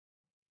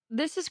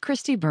This is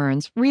Christy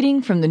Burns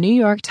reading from the New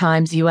York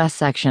Times U.S.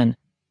 section.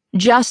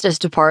 Justice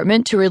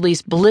Department to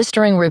release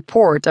blistering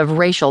report of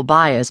racial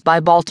bias by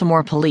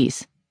Baltimore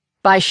police.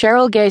 By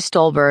Sheryl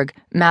Stolberg,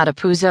 Matt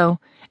Apuzzo,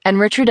 and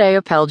Richard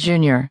A. Oppel,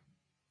 Jr.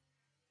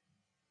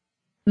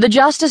 The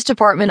Justice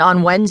Department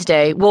on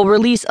Wednesday will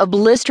release a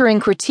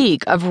blistering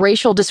critique of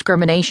racial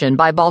discrimination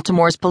by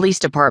Baltimore's police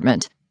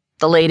department,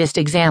 the latest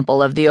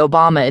example of the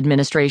Obama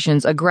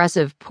administration's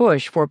aggressive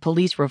push for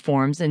police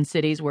reforms in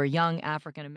cities where young African Americans